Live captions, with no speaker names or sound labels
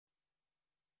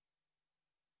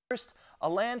First, a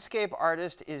landscape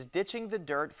artist is ditching the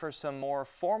dirt for some more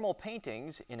formal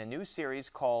paintings in a new series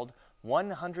called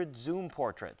 100 Zoom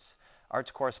Portraits.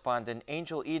 Arts correspondent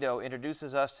Angel Ito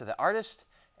introduces us to the artist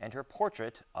and her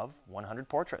portrait of 100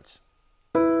 portraits.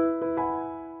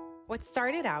 What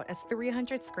started out as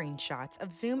 300 screenshots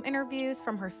of Zoom interviews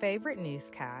from her favorite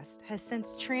newscast has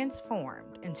since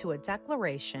transformed into a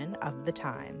declaration of the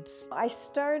times. I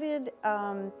started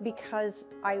because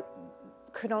I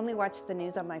could only watch the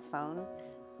news on my phone.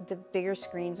 The bigger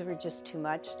screens were just too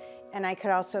much. And I could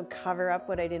also cover up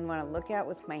what I didn't want to look at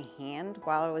with my hand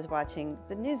while I was watching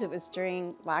the news. It was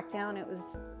during lockdown, it was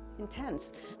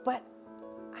intense. But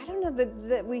I don't know,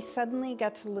 that we suddenly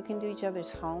got to look into each other's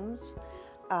homes.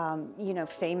 You know,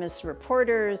 famous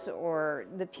reporters or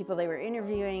the people they were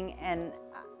interviewing, and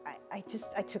I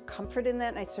took comfort in that,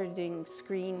 and I started doing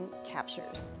screen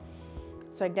captures.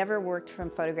 So I'd never worked from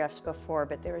photographs before,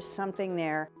 but there was something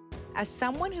there. As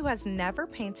someone who has never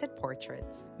painted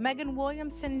portraits, Megan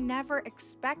Williamson never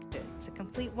expected to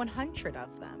complete 100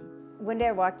 of them. One day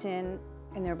I walked in,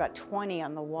 and there were about 20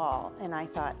 on the wall, and I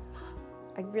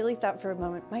really thought for a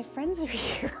moment, my friends are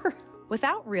here.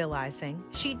 Without realizing,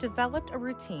 she developed a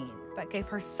routine that gave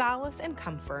her solace and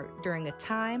comfort during a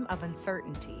time of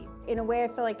uncertainty. In a way, I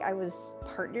feel like I was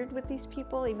partnered with these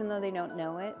people, even though they don't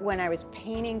know it. When I was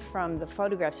painting from the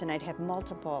photographs, and I'd have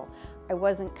multiple, I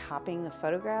wasn't copying the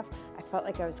photograph. I felt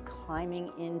like I was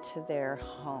climbing into their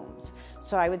homes.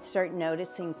 So I would start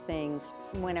noticing things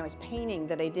when I was painting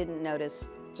that I didn't notice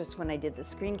just when I did the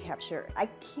screen capture. I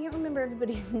can't remember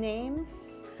everybody's name,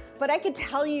 but I could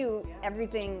tell you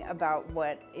everything about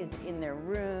what is in their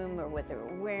room or what they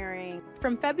were wearing.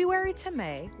 From February to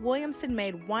May, Williamson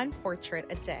made one portrait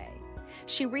a day.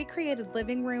 She recreated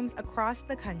living rooms across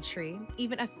the country,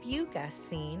 even a few guests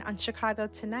seen on Chicago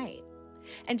Tonight.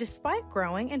 And despite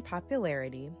growing in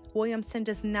popularity, Williamson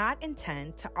does not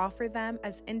intend to offer them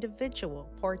as individual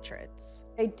portraits.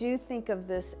 I do think of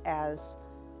this as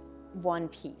one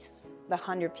piece. The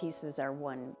 100 pieces are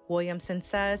one. Williamson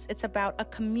says it's about a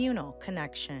communal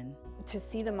connection. To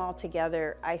see them all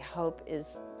together, I hope,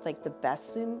 is like the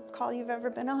best Zoom call you've ever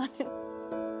been on.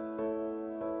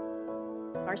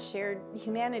 Our shared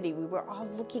humanity, we were all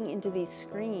looking into these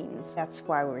screens. That's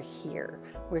why we're here.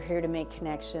 We're here to make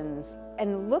connections.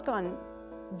 And the look on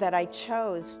that I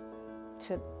chose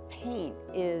to paint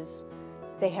is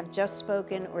they have just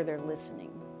spoken or they're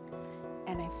listening.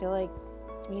 And I feel like,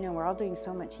 you know, we're all doing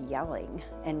so much yelling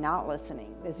and not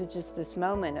listening. This is just this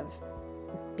moment of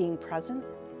being present,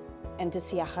 and to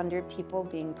see 100 people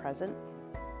being present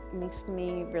makes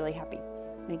me really happy.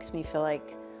 Makes me feel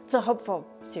like it's a hopeful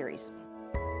series.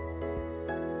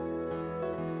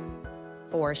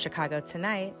 For Chicago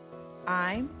Tonight,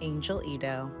 I'm Angel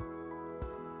Ito.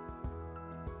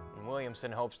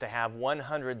 Williamson hopes to have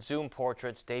 100 Zoom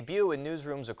portraits debut in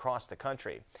newsrooms across the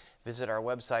country. Visit our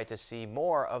website to see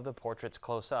more of the portraits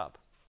close up.